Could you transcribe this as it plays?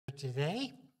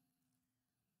today?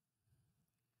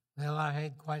 Well, I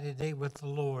had quite a day with the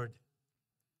Lord.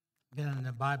 Been in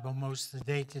the Bible most of the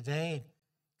day today.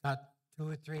 Got 2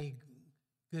 or 3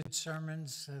 good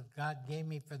sermons that God gave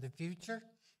me for the future.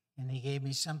 And He gave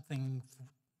me something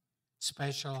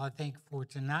special, I think, for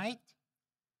tonight.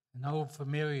 An old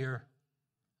familiar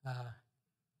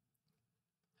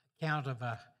account of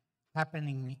a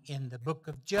happening in the book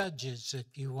of Judges.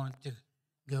 If you want to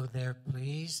go there,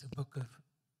 please. The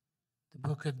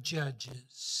book of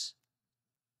Judges.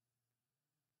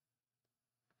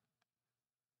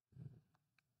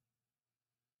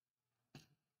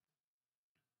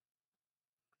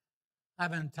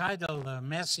 I've entitled a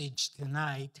message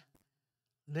tonight,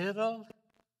 Little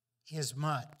is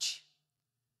Much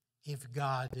if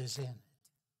God is in it.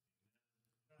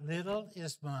 Little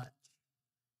is much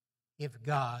if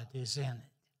God is in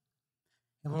it.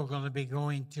 And we're going to be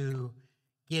going to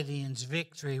Gideon's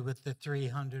victory with the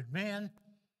 300 men.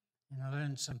 And I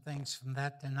learned some things from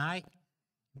that tonight.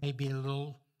 Maybe a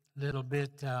little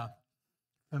bit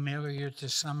familiar to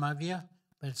some of you,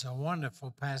 but it's a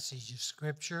wonderful passage of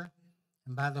Scripture.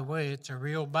 And by the way, it's a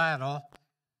real battle.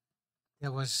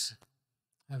 There was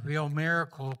a real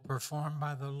miracle performed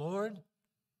by the Lord.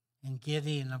 And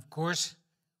Gideon, of course,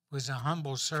 was a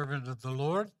humble servant of the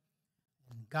Lord.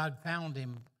 And God found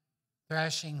him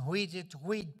thrashing wheat at the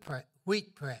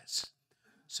wheat press.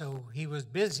 So he was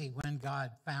busy when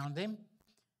God found him.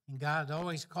 And God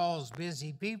always calls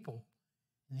busy people.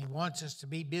 And He wants us to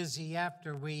be busy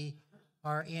after we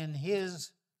are in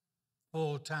His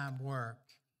full-time work.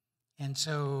 And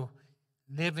so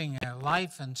living a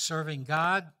life and serving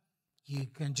God, you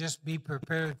can just be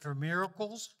prepared for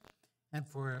miracles and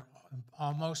for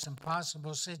almost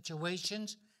impossible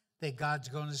situations that God's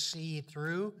going to see you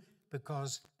through,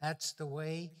 because that's the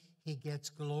way He gets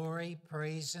glory,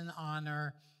 praise, and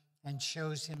honor, and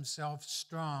shows Himself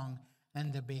strong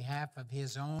on the behalf of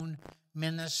His own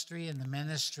ministry and the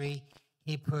ministry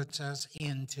He puts us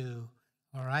into.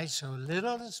 All right, so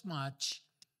little is much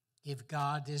if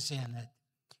God is in it.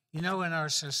 You know, in our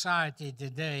society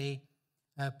today,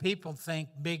 people think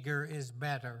bigger is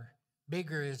better.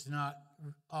 Bigger is not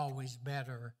always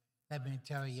better, let me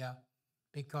tell you,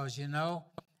 because, you know,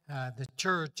 the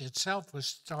church itself was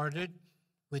started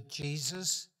with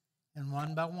Jesus, and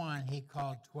one by one He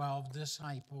called 12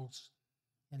 disciples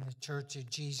in the church of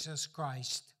Jesus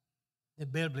Christ. The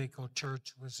biblical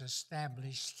church was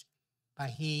established by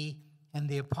He and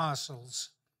the apostles.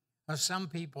 Some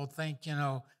people think, you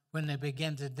know, when they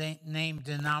begin to name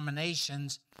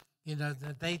denominations, you know,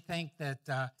 that they think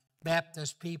that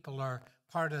Baptist people are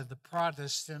part of the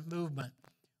Protestant movement.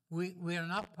 We are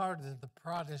not part of the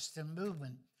Protestant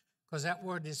movement, because that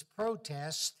word is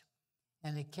protest,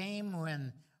 and it came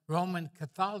when Roman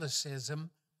Catholicism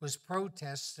was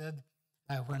protested.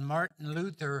 When Martin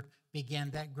Luther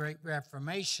began that great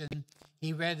Reformation,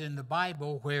 he read in the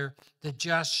Bible where the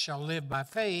just shall live by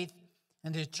faith,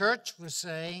 and the church was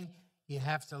saying, you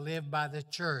have to live by the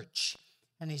church.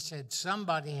 And he said,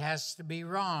 somebody has to be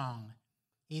wrong.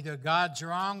 Either God's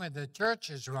wrong or the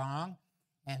church is wrong.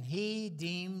 And he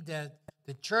deemed that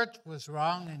the church was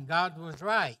wrong and God was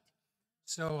right.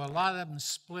 So a lot of them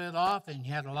split off, and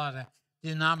you had a lot of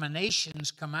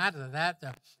denominations come out of that.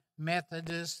 The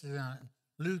Methodists, the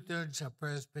Lutherans, the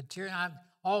Presbyterian,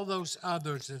 all those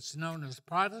others that's known as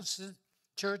Protestant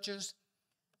churches,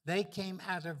 they came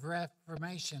out of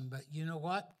Reformation. But you know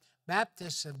what?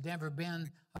 Baptists have never been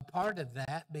a part of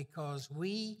that, because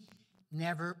we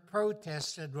never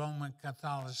protested Roman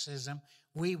Catholicism.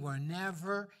 We were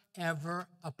never, ever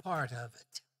a part of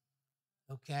it.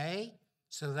 Okay?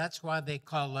 So that's why they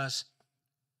call us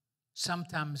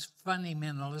sometimes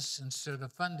fundamentalists instead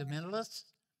of fundamentalists.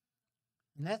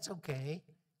 And that's okay.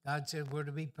 God said we're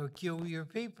to be peculiar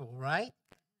people, right?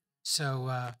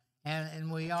 So,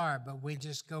 and we are, but we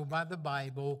just go by the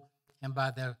Bible and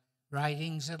by the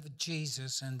writings of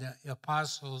Jesus and the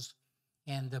apostles,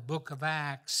 and the book of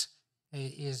Acts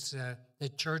is the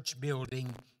church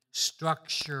building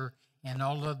structure, and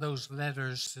all of those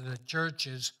letters to the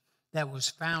churches that was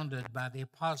founded by the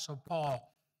Apostle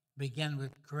Paul, begin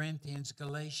with Corinthians,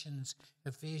 Galatians,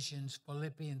 Ephesians,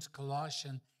 Philippians,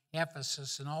 Colossians,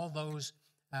 Ephesus, and all those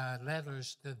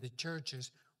letters to the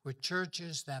churches were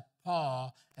churches that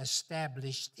Paul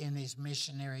established in his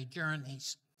missionary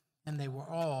journeys. And they were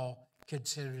all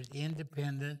considered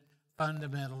independent,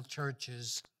 fundamental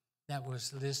churches that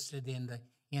was listed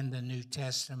in the New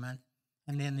Testament.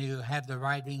 And then you have the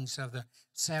writings of the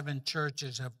 7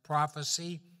 churches of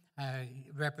prophecy,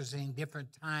 representing different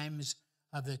times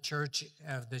of the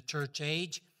church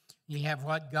age. You have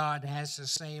what God has to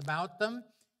say about them,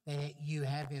 You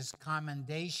have his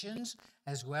commendations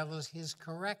as well as his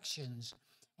corrections.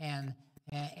 And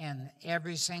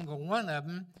every single one of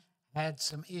them had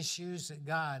some issues that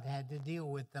God had to deal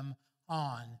with them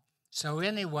on. So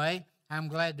anyway, I'm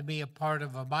glad to be a part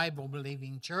of a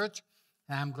Bible-believing church.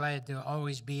 And I'm glad to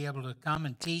always be able to come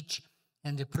and teach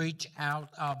and to preach out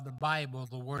of the Bible,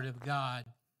 the Word of God.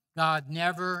 God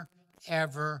never,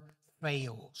 ever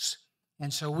fails.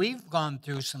 And so we've gone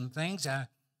through some things. I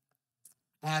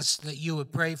ask that you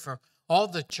would pray for all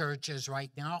the churches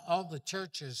right now. All the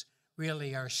churches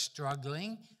really are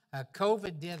struggling.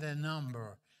 COVID did a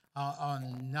number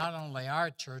on not only our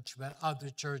church, but other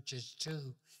churches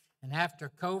too. And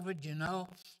after COVID,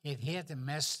 it hit and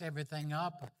messed everything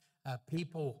up.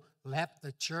 People left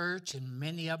the church, and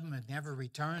many of them have never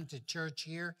returned to church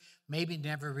here, maybe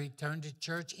never returned to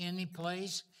church any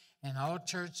place. And all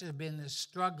churches have been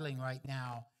struggling right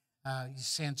now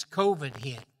since COVID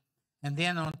hit. And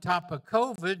then on top of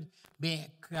COVID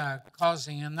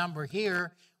causing a number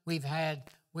here, we've had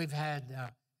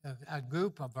a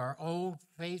group of our old,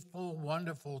 faithful,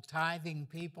 wonderful tithing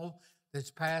people that's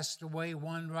passed away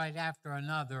one right after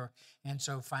another. And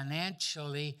so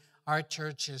financially, our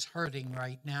church is hurting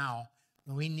right now.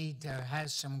 We need to have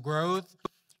some growth,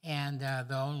 and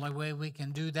the only way we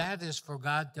can do that is for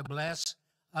God to bless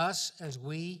us as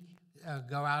we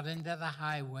go out into the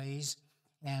highways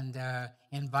and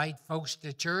invite folks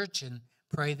to church and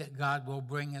pray that God will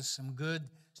bring us some good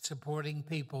supporting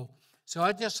people. So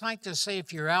I'd just like to say,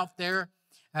 if you're out there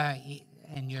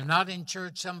and you're not in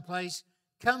church someplace,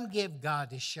 come give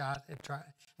God a shot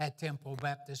at Temple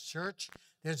Baptist Church.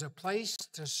 There's a place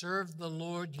to serve the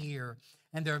Lord here.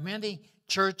 And there are many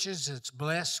churches that's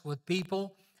blessed with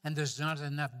people, and there's not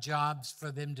enough jobs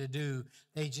for them to do.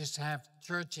 They just have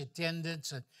church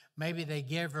attendance, and maybe they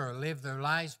give or live their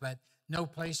lives, but no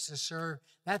place to serve.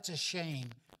 That's a shame,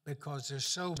 because there's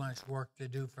so much work to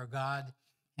do for God.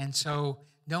 And so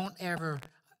don't ever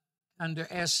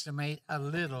underestimate a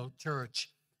little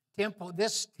church.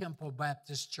 This Temple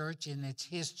Baptist Church in its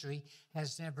history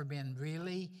has never been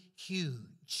really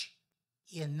huge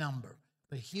in number,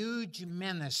 but huge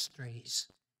ministries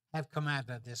have come out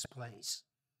of this place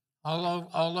all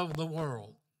over the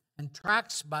world, and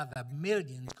tracts by the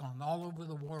millions gone all over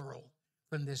the world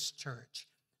from this church.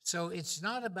 So it's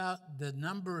not about the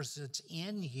numbers that's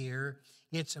in here,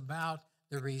 it's about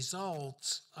the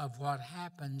results of what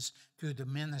happens through the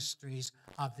ministries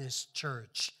of this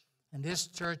church. And this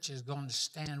church is going to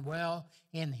stand well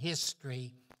in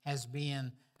history as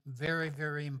being very,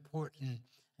 very important.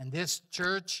 And this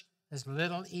church is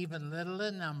even little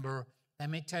in number. Let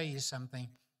me tell you something.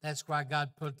 That's why God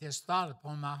put this thought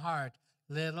upon my heart.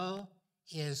 Little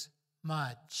is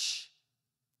much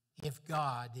if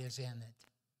God is in it.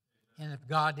 And if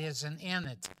God isn't in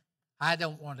it, I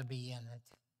don't want to be in it.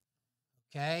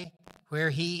 Okay?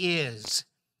 Where He is,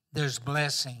 there's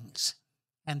blessings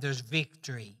and there's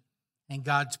victory. And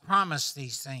God's promised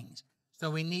these things. So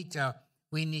we need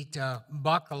to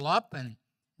buckle up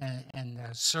and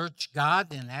search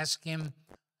God and ask Him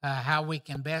how we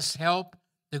can best help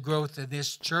the growth of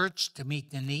this church to meet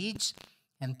the needs.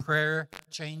 And prayer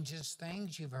changes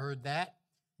things. You've heard that.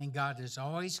 And God has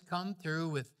always come through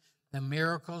with the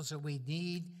miracles that we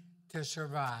need to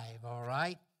survive, all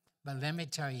right? But let me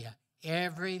tell you,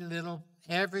 every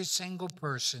single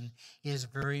person is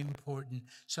very important.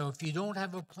 So if you don't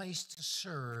have a place to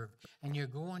serve and you're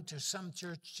going to some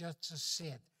church just to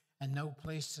sit and no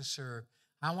place to serve,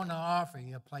 I want to offer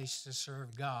you a place to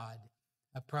serve God,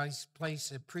 a place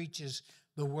that preaches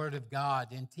the Word of God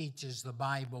and teaches the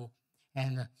Bible,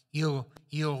 and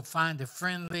you'll find a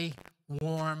friendly,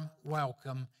 warm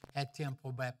welcome at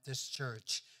Temple Baptist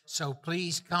Church. So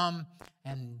please come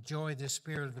and enjoy the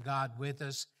Spirit of God with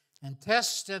us. And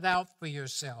test it out for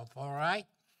yourself, all right?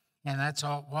 And that's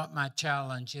what my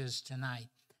challenge is tonight.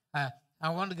 I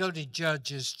want to go to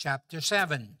Judges chapter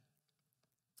 7.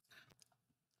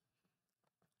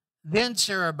 Then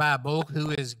Zerubbabel,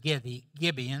 who is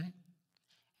Gibeon,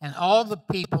 and all the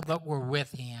people that were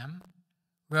with him,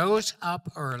 rose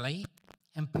up early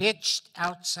and pitched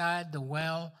outside the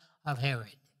well of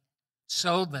Herod,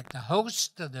 so that the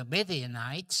host of the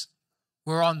Midianites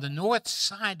were on the north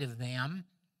side of them,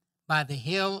 by the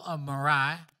hill of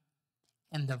Moriah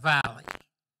and the valley.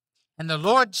 And the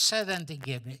Lord said unto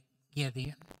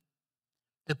Gideon,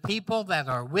 the people that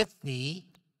are with thee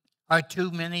are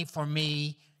too many for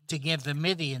me to give the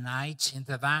Midianites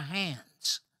into thy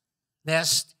hands,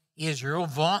 lest Israel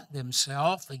vaunt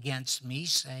themselves against me,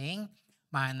 saying,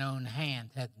 mine own hand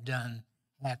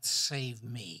hath saved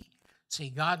me. See,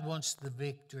 God wants the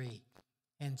victory.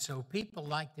 And so people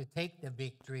like to take the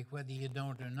victory, whether you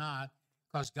don't or not,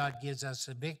 because God gives us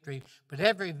a victory. But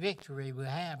every victory we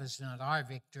have is not our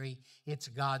victory, it's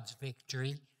God's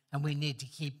victory. And we need to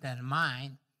keep that in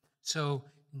mind. So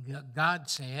God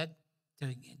said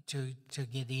to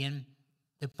Gideon,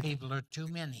 the people are too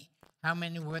many. How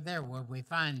many were there? Well, we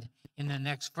find in the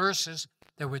next verses,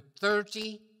 there were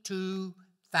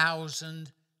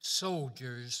 32,000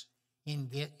 soldiers in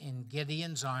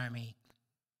Gideon's army.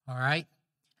 All right?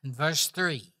 In verse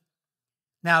 3,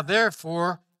 now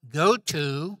therefore go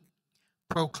to,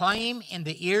 proclaim in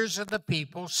the ears of the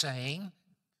people, saying,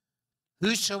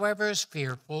 whosoever is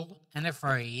fearful and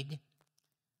afraid,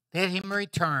 let him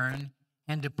return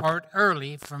and depart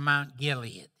early from Mount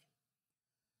Gilead.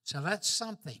 So that's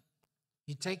something.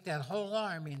 You take that whole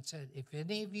army and said, if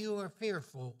any of you are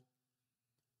fearful,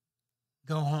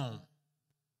 go home.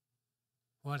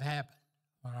 What happened?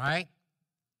 All right?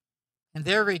 And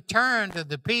there returned to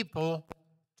the people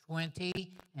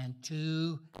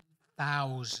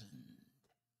 22,000.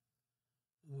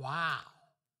 Wow.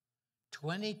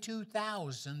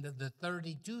 22,000 of the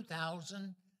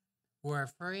 32,000 were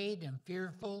afraid and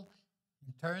fearful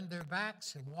and turned their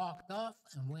backs and walked off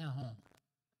and went home.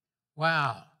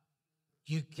 Wow.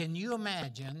 Can you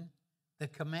imagine the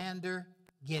commander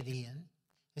Gideon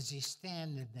as he's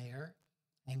standing there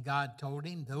and God told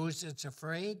him, those that's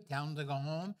afraid, tell them to go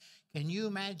home. Can you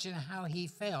imagine how he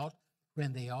felt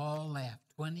when they all left?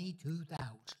 22,000.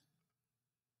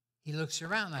 He looks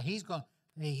around. Now he's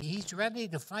ready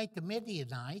to fight the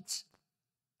Midianites.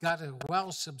 Got a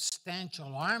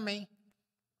substantial army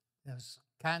that was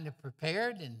kind of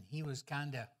prepared, and he was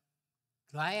kind of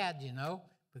glad,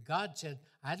 But God said,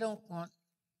 I don't want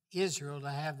Israel to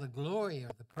have the glory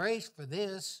or the praise for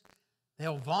this.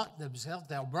 They'll vaunt themselves.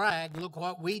 They'll brag. Look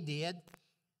what we did.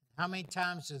 How many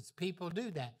times does people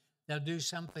do that? They'll do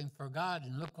something for God,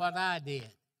 and look what I did.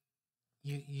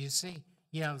 You see,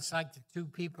 it's like the two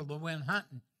people that went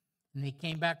hunting, and he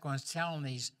came back and was telling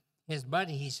his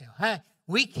buddy, he said, hey,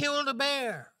 we killed a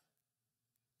bear.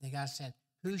 The guy said,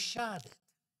 who shot it?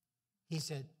 He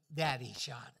said, Daddy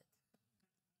shot it.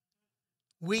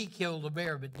 We killed a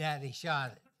bear, but Daddy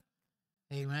shot it.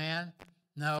 Amen?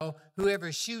 No,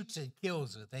 whoever shoots it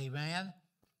kills it. Amen?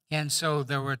 And so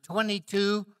there were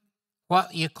 22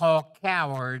 what you call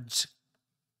cowards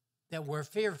that were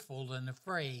fearful and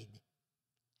afraid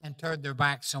and turned their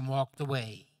backs and walked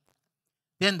away.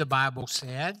 Then the Bible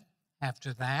said,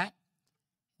 after that,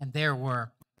 and there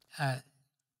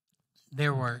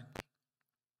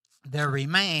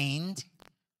remained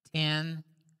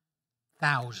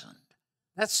 10,000.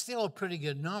 That's still a pretty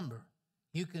good number.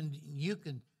 You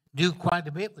can do quite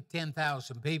a bit with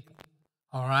 10,000 people.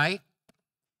 All right?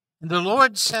 And the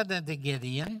Lord said unto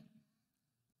Gideon,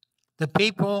 the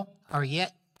people are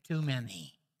yet too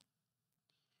many.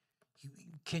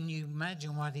 Can you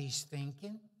imagine what he's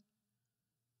thinking?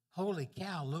 Holy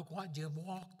cow, look what you've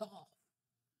walked off.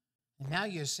 And now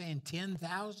you're saying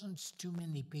 10,000 is too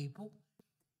many people.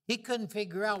 He couldn't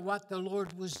figure out what the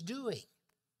Lord was doing.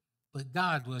 But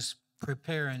God was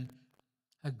preparing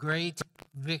a great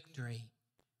victory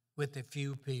with a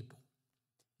few people.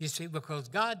 You see, because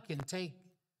God can take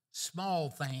small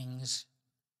things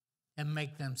and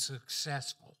make them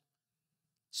successful.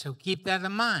 So keep that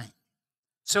in mind.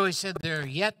 So he said, there are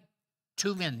yet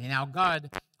too many. Now, God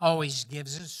always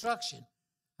gives instruction.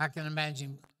 I can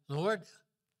imagine, Lord,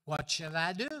 what should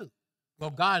I do? Well,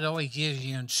 God always gives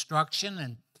you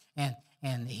instruction,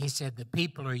 and he said, the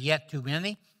people are yet too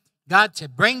many. God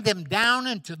said, bring them down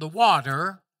into the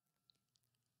water,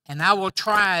 and I will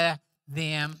try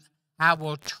them. I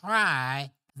will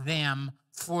try them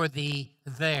for thee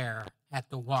there at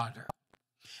the water.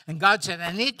 And God said,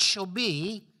 and it shall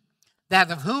be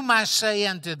that of whom I say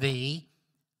unto thee,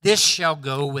 this shall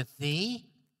go with thee,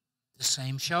 the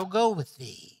same shall go with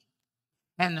thee.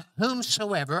 And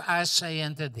whomsoever I say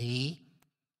unto thee,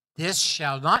 this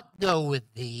shall not go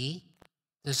with thee,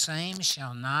 the same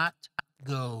shall not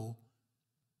go.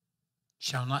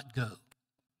 Shall not go.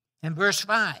 In verse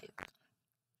 5,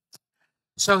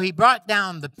 so he brought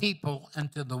down the people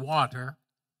into the water,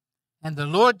 and the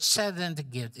Lord said unto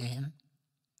Gideon,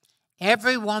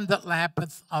 every one that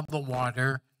lappeth of the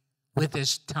water with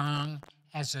his tongue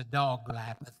as a dog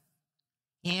lappeth,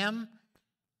 him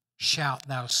shalt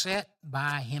thou set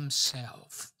by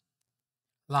himself.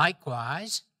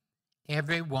 Likewise,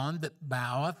 every one that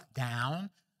boweth down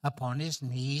upon his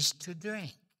knees to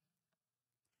drink.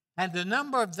 And the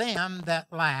number of them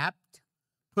that lapped,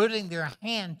 putting their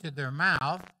hand to their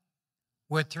mouth,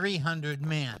 were 300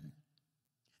 men.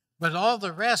 But all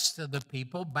the rest of the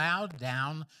people bowed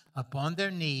down upon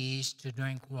their knees to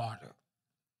drink water.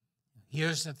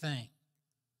 here's the thing.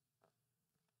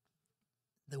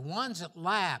 The ones that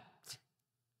lapped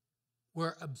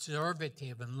were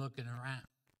observative and looking around.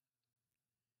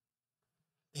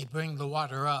 They bring the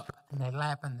water up and they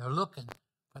lap and they're looking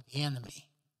for the enemy.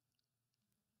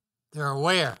 They're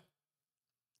aware.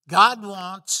 God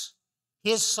wants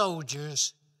his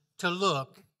soldiers to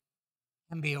look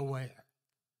and be aware.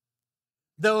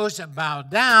 Those that bow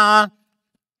down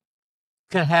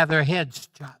could have their heads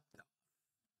chopped off.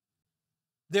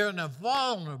 They're in a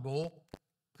vulnerable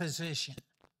position.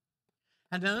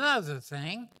 And another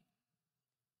thing,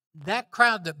 that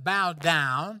crowd that bowed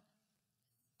down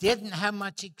didn't have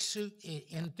much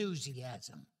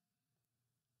enthusiasm.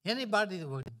 Anybody that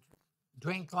would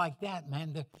drink like that,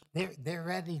 man, they're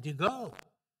ready to go.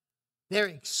 They're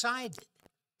excited.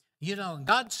 You know,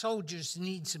 God's soldiers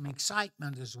need some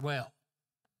excitement as well.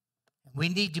 We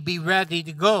need to be ready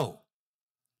to go.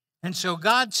 And so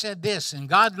God said this, and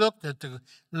God looked at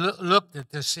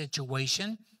the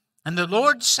situation, and the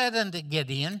Lord said unto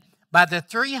Gideon, by the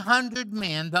 300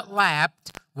 men that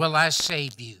lapped will I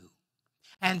save you,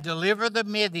 and deliver the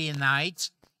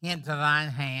Midianites into thine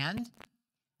hand,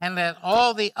 and let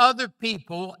all the other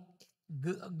people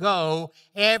go,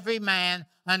 every man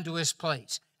unto his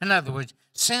place. In other words,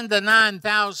 send the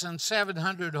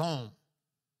 9,700 home.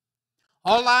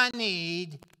 All I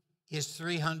need is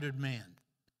 300 men.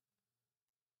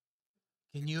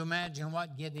 Can you imagine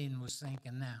what Gideon was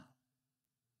thinking now?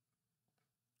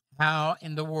 How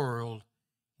in the world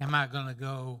am I going to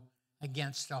go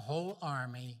against a whole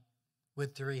army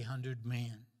with 300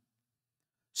 men?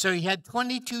 So you had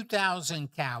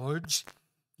 22,000 cowards.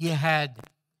 You had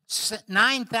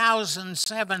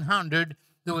 9,700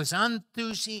 that was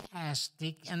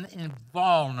enthusiastic and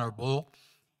invulnerable.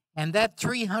 And that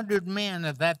 300 men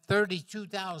of that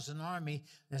 32,000 army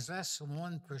is less than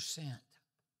 1%.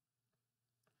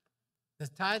 The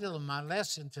title of my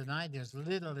lesson tonight is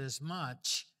Little is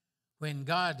Much When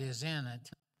God is in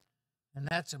It. And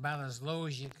that's about as low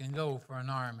as you can go for an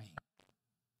army.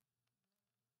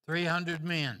 300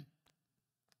 men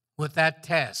with that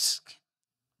task.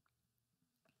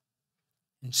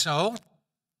 And so,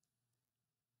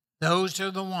 those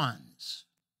are the ones.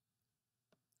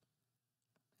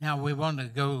 Now we want to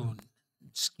go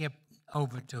skip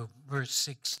over to verse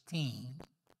 16.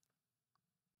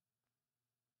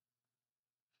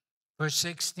 Verse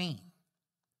 16.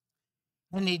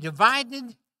 And he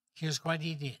divided, here's what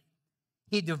he did.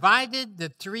 He divided the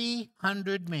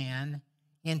 300 men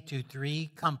into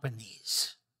 3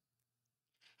 companies.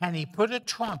 And he put a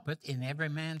trumpet in every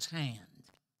man's hand,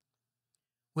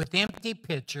 with empty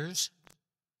pitchers,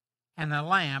 and a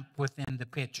lamp within the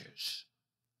pitchers.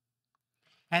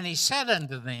 And he said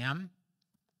unto them,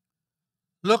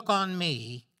 look on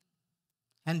me,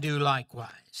 and do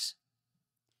likewise.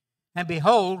 And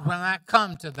behold, when I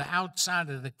come to the outside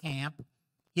of the camp,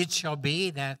 it shall be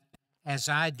that as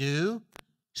I do,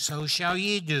 so shall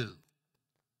ye do.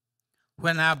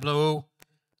 When I blow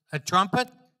a trumpet,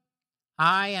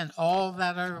 I and all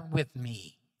that are with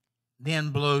me,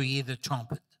 then blow ye the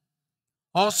trumpet.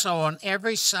 Also on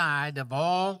every side of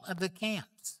all of the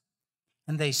camps.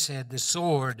 And they said, the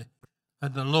sword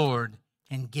of the Lord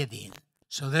and Gideon.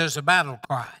 So there's a battle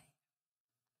cry.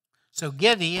 So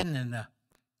Gideon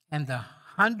and the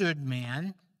 100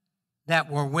 men that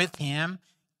were with him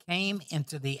came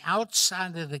into the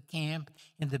outside of the camp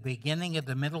in the beginning of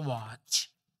the middle watch.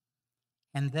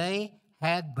 And they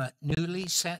had but newly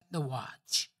set the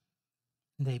watch.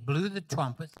 And they blew the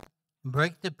trumpet and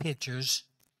brake the pitchers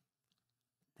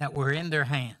that were in their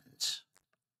hands.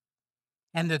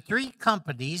 And the 3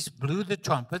 companies blew the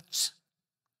trumpets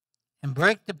and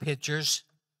brake the pitchers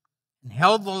and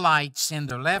held the lights in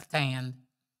their left hand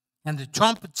and the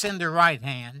trumpets in their right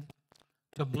hand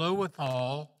to blow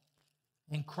withal,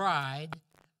 and cried,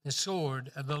 the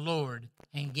sword of the Lord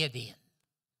and Gideon,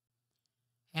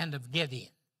 and of Gideon.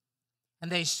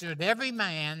 And they stood every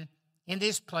man in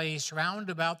his place round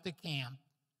about the camp,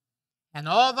 and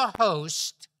all the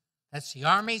host, that's the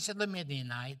armies of the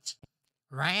Midianites,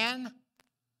 ran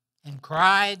and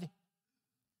cried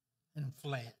and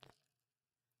fled.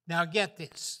 Now get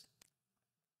this,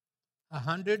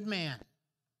 100 men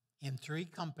in 3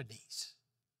 companies.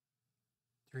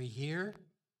 3 here,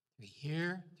 3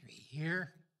 here, 3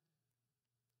 here.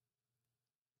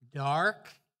 Dark.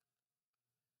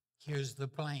 Here's the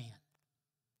plan.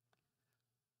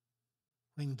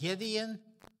 When Gideon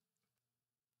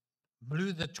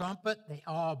blew the trumpet, they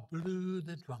all blew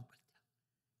the trumpet.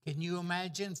 Can you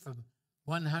imagine from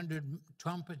 100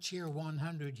 trumpets here,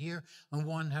 100 here, and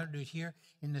 100 here?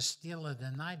 In the still of the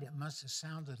night, it must have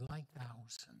sounded like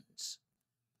thousands.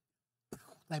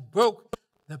 They broke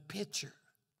the pitcher.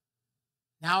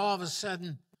 Now all of a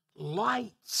sudden,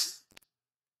 lights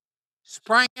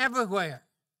sprang everywhere.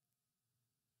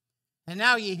 And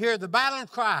now you hear the battle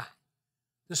cry,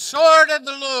 the sword of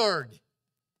the Lord,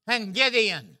 and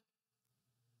Gideon.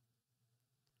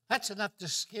 That's enough to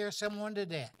scare someone to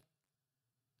death.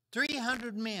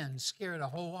 300 men scared a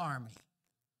whole army.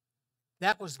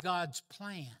 That was God's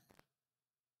plan,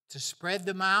 to spread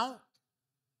them out.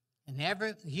 And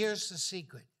here's the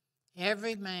secret.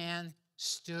 Every man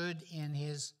stood in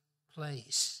his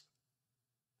place.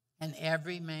 And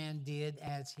every man did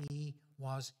as he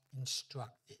was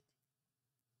instructed.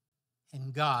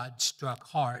 And God struck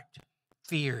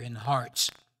fear in hearts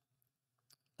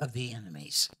of the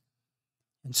enemies.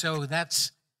 And so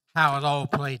that's how it all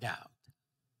played out.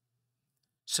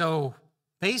 So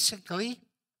basically,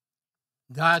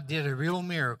 God did a real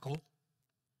miracle.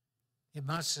 It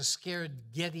must have scared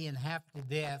Gideon half to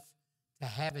death to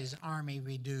have his army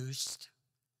reduced,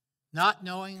 not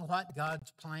knowing what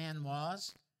God's plan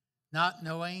was, not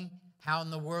knowing how in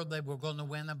the world they were going to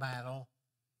win a battle,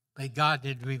 but God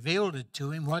had revealed it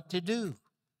to him what to do.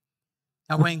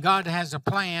 Now, when God has a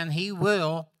plan, he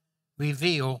will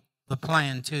reveal the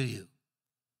plan to you.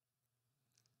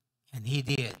 And he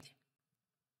did.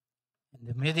 And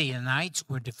the Midianites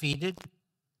were defeated.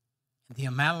 The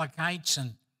Amalekites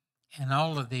and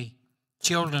all of the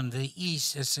children of the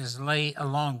east, it says, lay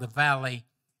along the valley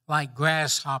like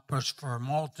grasshoppers for a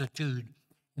multitude,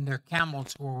 and their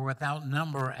camels were without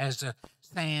number as the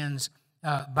sands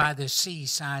by the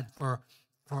seaside for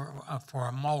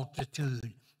a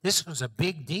multitude. This was a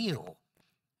big deal.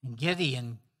 And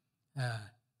Gideon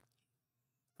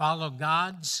followed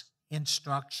God's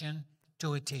instruction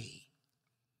to a T.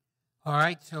 All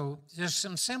right, so there's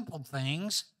some simple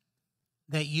things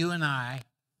that you and I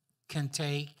can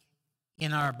take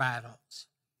in our battles.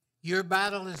 Your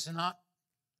battle is not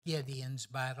Gideon's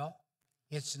battle.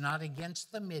 It's not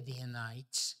against the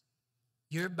Midianites.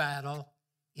 Your battle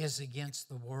is against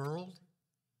the world.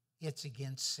 It's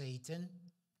against Satan.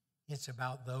 It's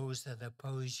about those that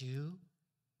oppose you.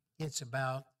 It's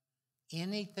about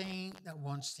anything that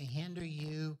wants to hinder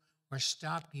you or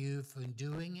stop you from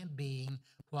doing and being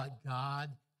what God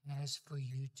has for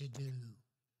you to do.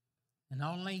 And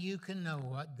only you can know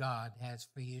what God has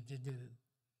for you to do.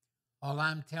 All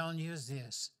I'm telling you is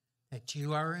this, that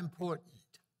you are important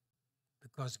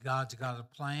because God's got a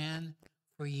plan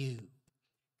for you.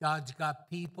 God's got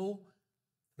people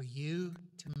for you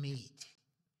to meet.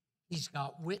 He's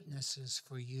got witnesses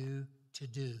for you to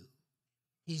do.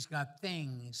 He's got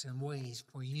things and ways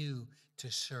for you to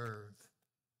serve.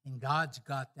 And God's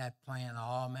got that plan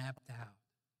all mapped out.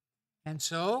 And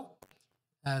so,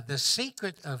 the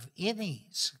secret of any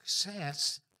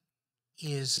success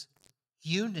is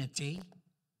unity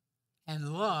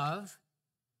and love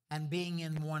and being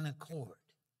in one accord.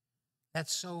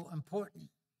 That's so important.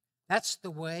 That's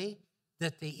the way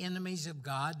that the enemies of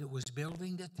God that was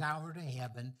building the tower to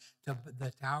heaven,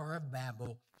 the Tower of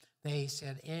Babel, they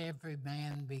said every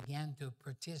man began to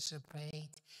participate.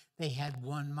 They had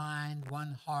one mind,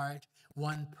 one heart,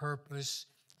 one purpose,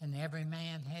 and every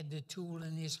man had the tool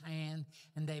in his hand,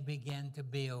 and they began to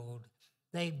build.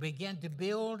 They began to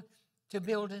build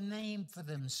a name for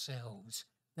themselves.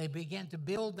 They began to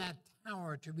build that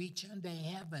tower to reach unto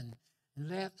heaven. And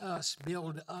let us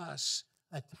build us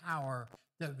a tower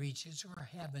that reaches for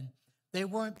heaven. They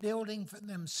weren't building for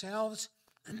themselves.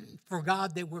 For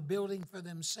God, they were building for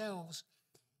themselves.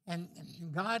 And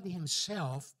God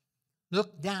himself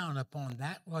looked down upon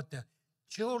that, what the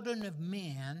children of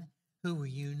men who were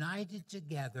united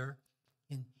together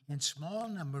in small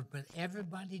numbers, but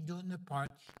everybody doing their part,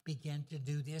 began to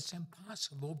do this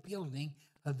impossible building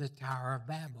of the Tower of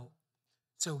Babel.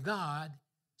 So God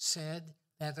said,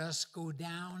 let us go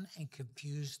down and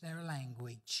confuse their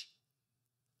language.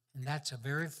 And that's the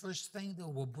very first thing that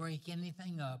will break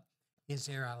anything up. Is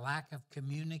there a lack of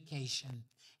communication?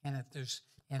 And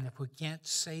if we can't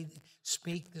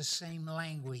speak the same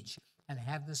language and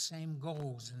have the same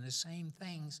goals and the same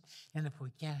things, and if we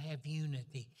can't have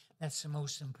unity, that's the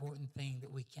most important thing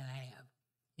that we can have,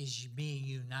 is being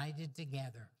united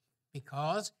together.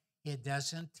 Because it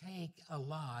doesn't take a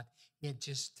lot. It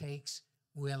just takes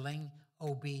willing,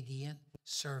 obedient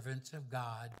servants of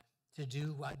God to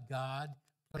do what God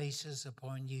places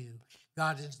upon you.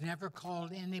 God has never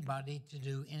called anybody to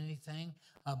do anything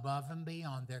above and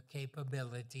beyond their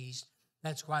capabilities.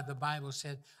 That's why the Bible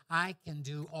said, I can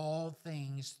do all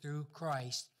things through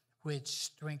Christ, which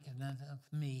strengtheneth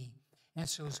me. And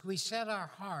so as we set our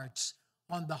hearts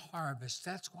on the harvest,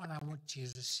 that's what I want you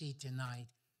to see tonight.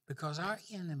 Because our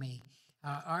enemy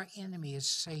is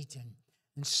Satan.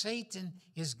 And Satan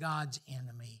is God's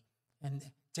enemy. And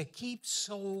to keep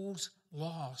souls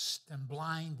lost and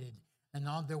blinded and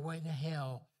on their way to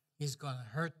hell is going to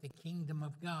hurt the kingdom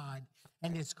of God,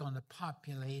 and it's going to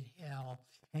populate hell.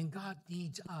 And God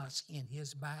needs us in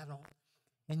his battle.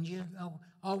 And you know,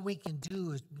 all we can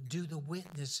do is do the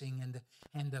witnessing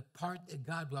and the part that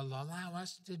God will allow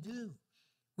us to do.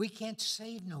 We can't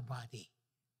save nobody.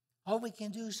 All we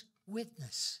can do is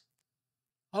witness.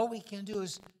 All we can do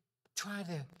is try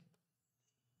to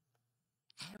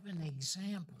have an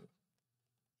example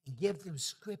and give them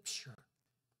scripture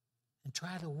and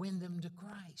try to win them to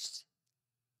Christ.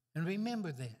 And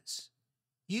remember this.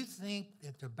 You think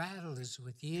that the battle is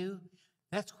with you.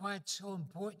 That's why it's so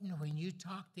important when you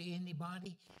talk to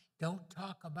anybody, don't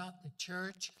talk about the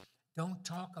church. Don't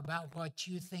talk about what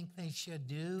you think they should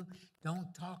do.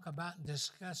 Don't talk about and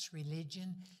discuss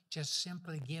religion. Just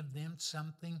simply give them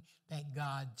something that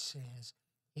God says.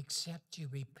 Except you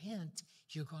repent,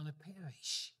 you're going to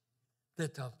perish.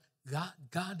 That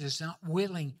God is not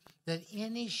willing that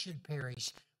any should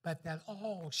perish, but that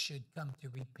all should come to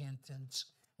repentance.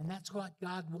 And that's what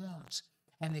God wants.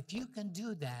 And if you can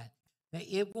do that,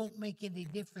 it won't make any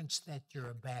difference that you're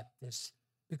a Baptist.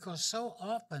 Because so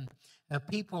often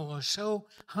people are so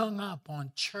hung up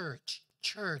on church.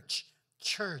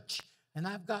 And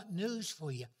I've got news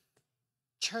for you.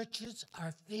 Churches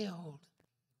are filled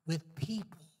with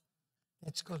people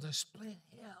that's going to split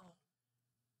hell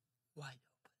wide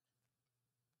open.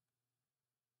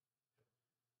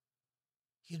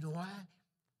 You know why?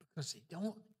 Because they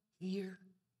don't hear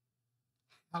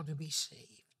how to be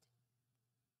saved.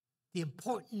 The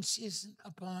importance isn't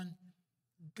upon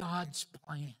God's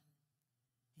plan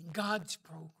and God's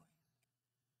program.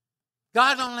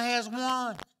 God only has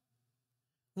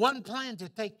one plan to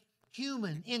take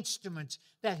human instruments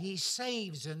that he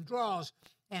saves and draws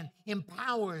and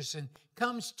empowers and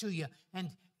comes to you and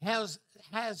has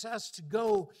us to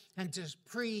go and to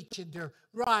preach and to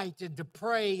write and to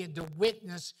pray and to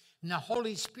witness. And the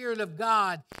Holy Spirit of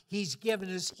God, he's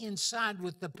given us inside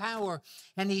with the power,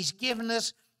 and he's given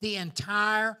us the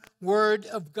entire Word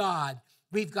of God.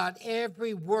 We've got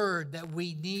every word that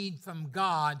we need from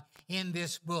God in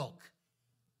this book.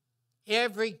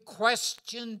 Every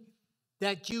question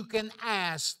that you can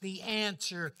ask, the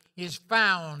answer is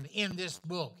found in this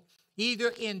book,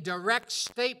 either in direct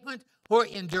statement or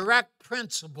in direct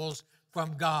principles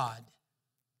from God.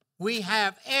 We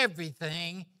have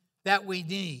everything that we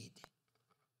need.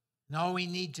 And all we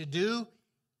need to do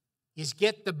is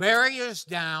get the barriers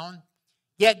down,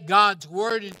 get God's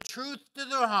word and truth to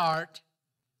their heart,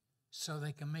 so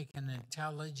they can make an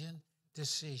intelligent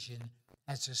decision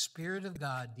as the Spirit of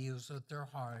God deals with their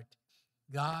heart.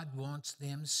 God wants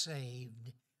them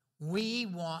saved. We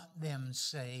want them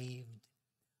saved.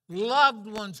 Loved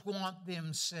ones want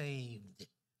them saved.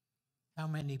 How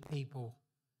many people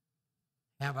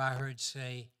have I heard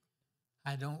say,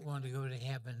 I don't want to go to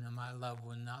heaven and my loved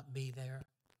one not be there?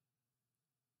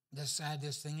 The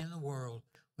saddest thing in the world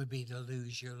would be to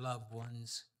lose your loved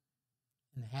ones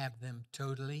and have them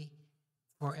totally,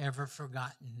 forever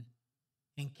forgotten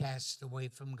and cast away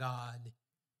from God,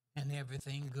 and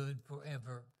everything good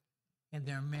forever, and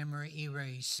their memory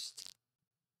erased,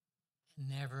 and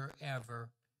never, ever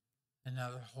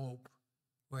another hope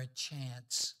or a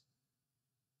chance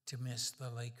to miss the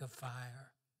lake of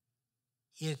fire.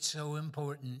 It's so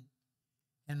important.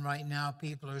 And right now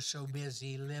people are so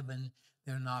busy living,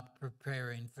 they're not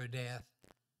preparing for death.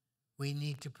 We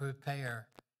need to prepare.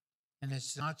 And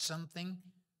it's not something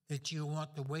that you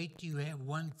want to wait till you have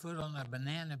one foot on a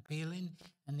banana peeling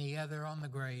and the other on the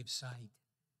gravesite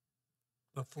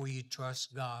before you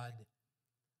trust God.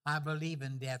 I believe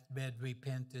in deathbed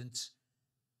repentance.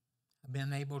 I've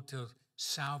been able to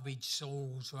salvage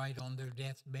souls right on their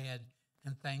deathbed,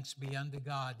 and thanks be unto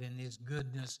God and his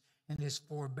goodness and his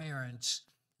forbearance.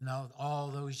 And all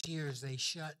those years they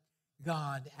shut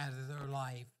God out of their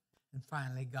life, and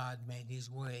finally God made his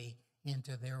way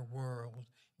into their world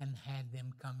and had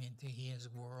them come into his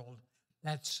world.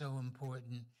 That's so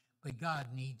important. But God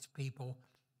needs people.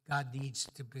 God needs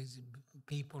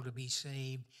people to be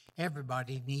saved.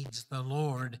 Everybody needs the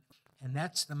Lord. And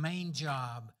that's the main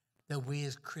job that we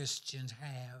as Christians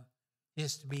have,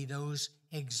 is to be those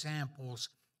examples.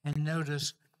 And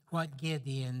notice what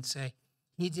Gideon said.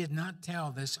 He did not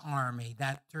tell this army,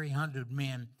 that 300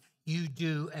 men, you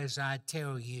do as I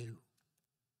tell you.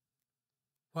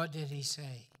 What did he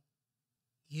say?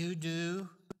 You do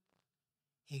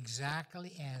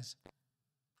exactly as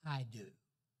I do.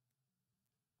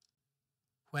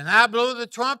 When I blow the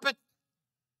trumpet,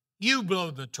 you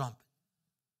blow the trumpet.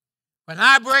 When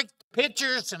I break the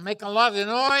pitchers and make a lot of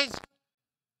noise,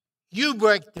 You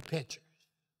break the pitchers.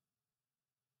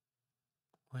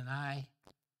 When I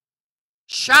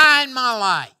shine my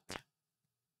light,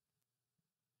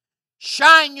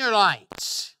 shine your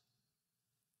lights.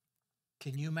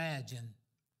 Can you imagine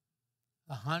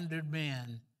 100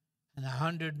 men and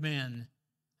 100 men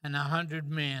and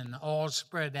 100 men all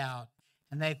spread out,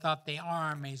 and they thought the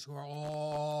armies were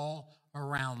all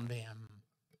around them,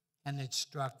 and it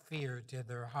struck fear to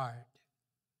their heart.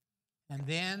 And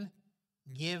then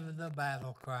give the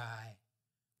battle cry.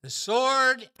 The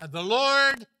sword of the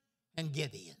Lord and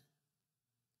Gideon.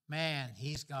 Man,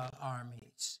 he's got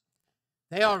armies.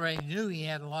 They already knew he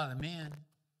had a lot of men.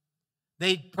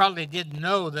 They probably didn't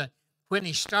know that when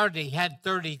he started, he had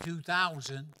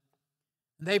 32,000.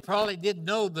 They probably didn't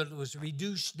know that it was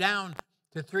reduced down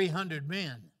to 300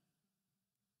 men.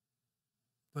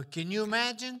 But can you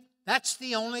imagine? That's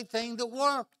the only thing that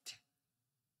worked.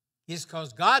 Is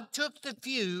because God took the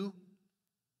few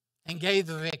and gave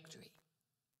the victory.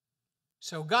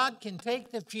 So God can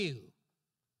take the few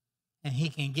and he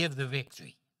can give the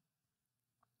victory.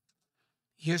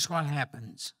 Here's what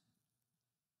happens.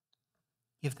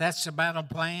 If that's the battle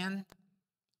plan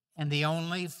and the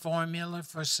only formula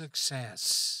for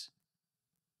success,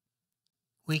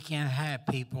 we can't have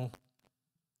people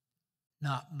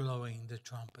not blowing the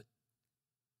trumpet.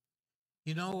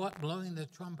 You know what blowing the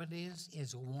trumpet is?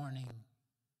 It's warning.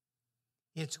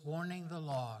 It's warning the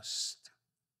lost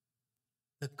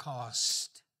the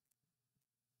cost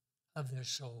of their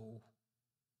soul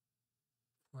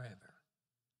forever.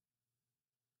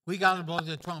 We got to blow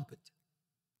the trumpet.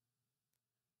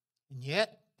 And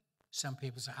yet, some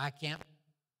people say, I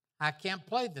can't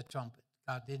play the trumpet.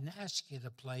 God didn't ask you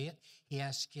to play it. He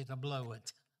asked you to blow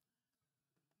it.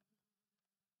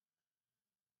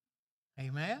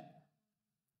 Amen?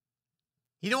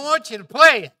 He don't want you to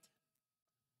play it.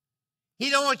 He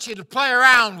don't want you to play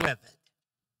around with it.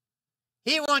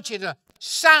 He wants you to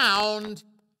sound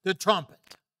the trumpet.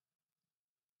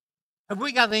 Have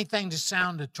we got anything to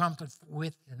sound the trumpet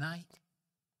with tonight?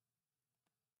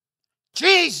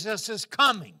 Jesus is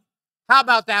coming. How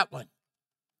about that one?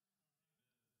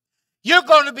 You're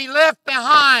going to be left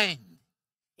behind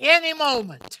any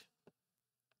moment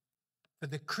for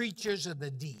the creatures of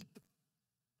the deep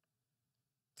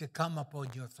to come upon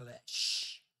your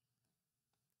flesh.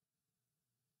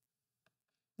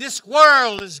 This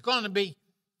world is going to be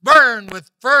burned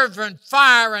with fervent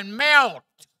fire and melt.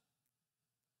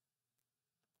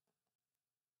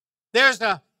 There's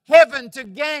a heaven to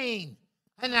gain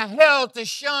and a hell to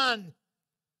shun.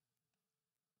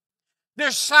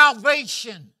 There's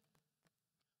salvation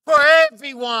for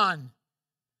everyone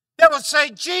that will say,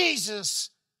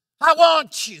 Jesus, I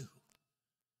want you.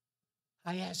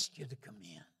 I ask you to come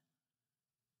in.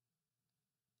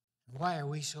 Why are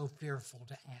we so fearful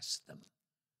to ask them?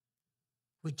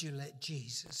 Would you let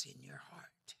Jesus in your heart?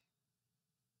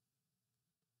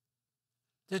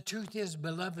 The truth is,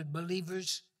 beloved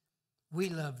believers, we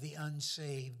love the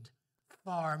unsaved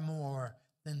far more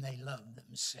than they love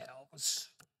themselves.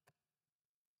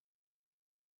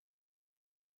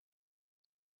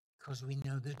 Because we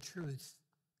know the truth.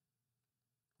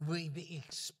 We've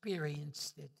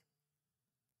experienced it.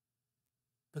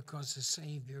 Because the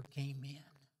Savior came in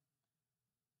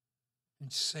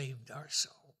and saved our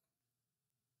soul.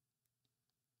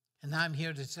 And I'm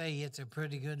here to say it's a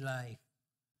pretty good life.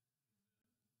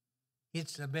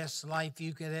 It's the best life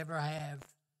you could ever have.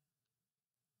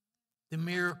 The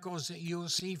miracles that you'll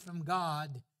see from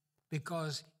God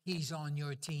because He's on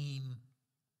your team.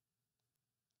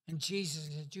 And Jesus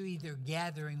said, you're either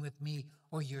gathering with me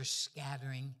or you're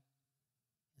scattering.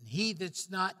 And he that's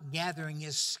not gathering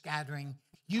is scattering.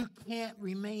 You can't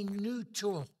remain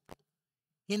neutral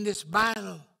in this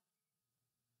battle.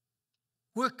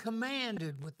 We're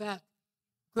commanded with that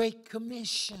great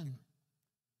commission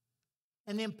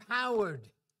and empowered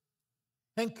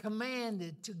and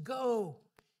commanded to go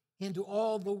into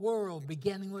all the world,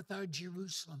 beginning with our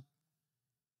Jerusalem.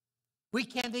 We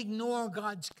can't ignore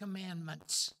God's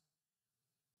commandments.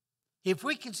 If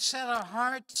we can set our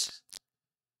hearts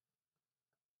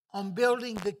on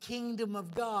building the kingdom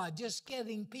of God, just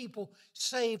getting people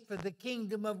saved for the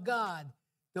kingdom of God,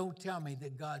 don't tell me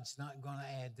that God's not going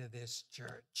to add to this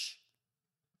church.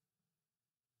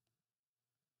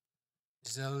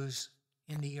 As those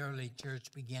in the early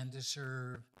church began to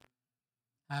serve,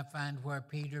 I find where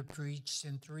Peter preached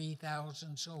and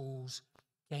 3,000 souls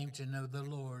came to know the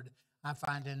Lord. I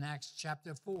find in Acts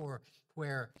chapter 4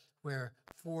 where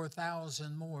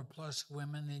 4,000 more plus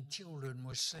women and children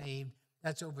were saved.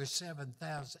 That's over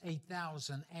 7,000,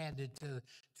 8,000 added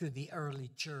to the early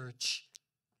church.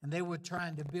 And they were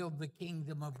trying to build the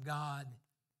kingdom of God.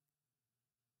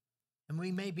 And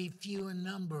we may be few in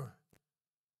number,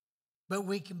 but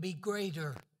we can be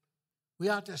greater. We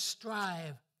ought to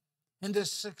strive. And the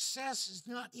success is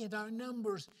not in our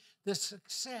numbers. The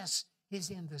success is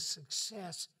in the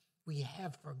success we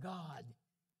have for God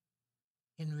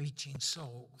in reaching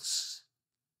souls.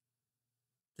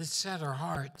 Let's set our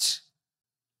hearts.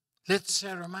 Let's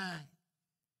set our mind.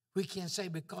 We can't say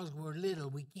because we're little,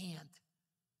 we can't.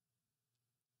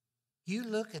 You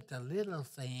look at the little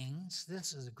things.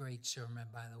 This is a great sermon,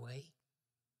 by the way.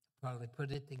 Probably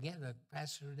put it together.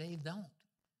 Pastor Dave don't.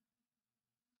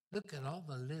 Look at all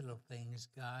the little things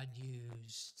God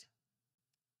used.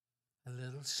 A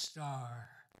little star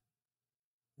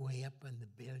way up in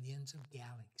the billions of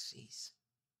galaxies.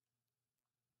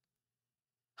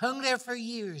 Hung there for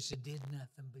years. It did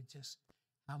nothing but just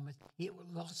how much it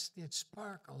lost its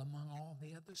sparkle among all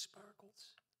the other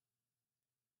sparkles.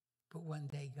 But one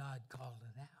day God called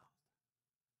it out.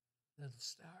 Little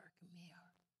star, come here.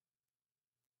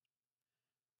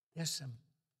 There's some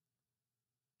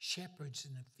shepherds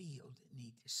in the field that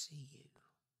need to see you.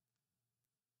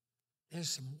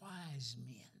 There's some wise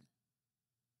men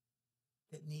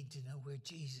that need to know where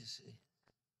Jesus is.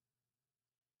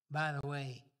 By the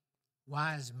way,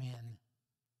 wise men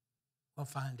will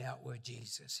find out where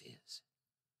Jesus is.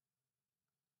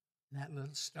 And that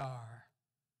little star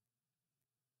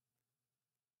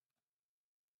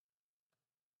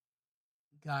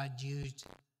God used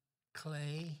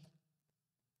clay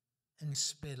and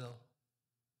spittle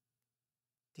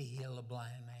to heal a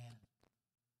blind man.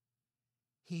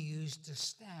 He used a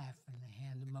staff in the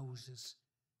hand of Moses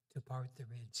to part the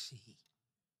Red Sea.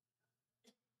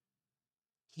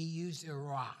 He used a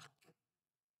rock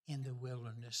in the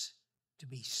wilderness to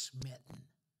be smitten,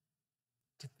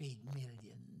 to feed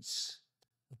millions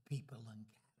of people and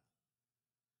cattle.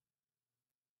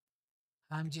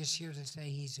 I'm just here to say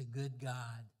he's a good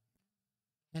God,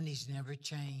 and he's never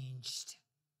changed.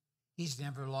 He's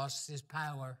never lost his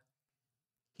power.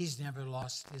 He's never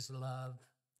lost his love.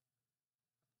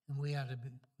 And we ought to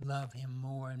love him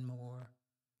more and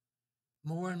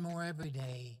more every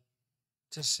day,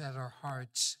 to set our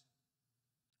hearts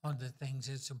on the things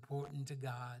that's important to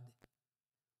God.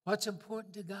 What's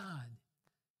important to God?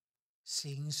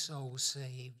 Seeing souls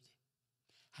saved,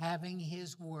 having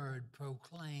his word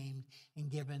proclaimed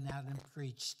and given out and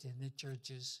preached in the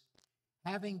churches,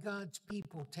 having God's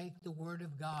people take the word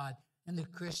of God and the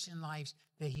Christian lives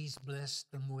that he's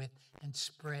blessed them with and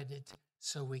spread it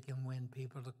so we can win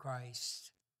people to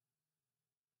Christ.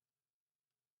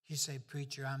 You say,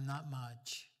 preacher, I'm not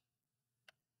much.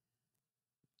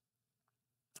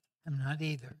 I'm not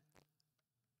either.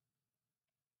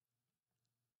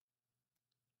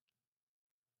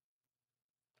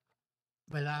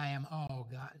 But I am all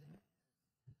God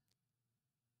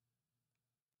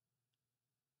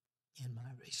in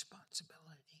my responsibility.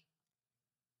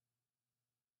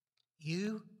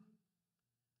 You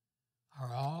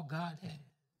are all God has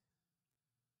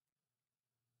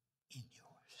in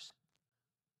yours.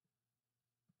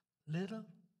 Little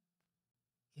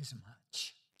is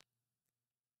much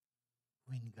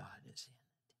when God is in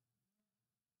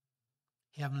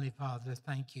it. Heavenly Father,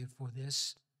 thank you for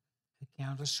this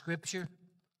account of Scripture,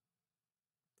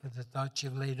 for the thoughts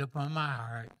you've laid upon my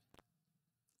heart.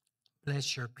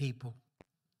 Bless your people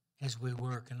as we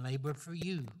work and labor for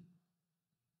you.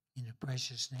 In the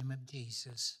precious name of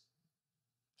Jesus,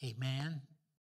 amen.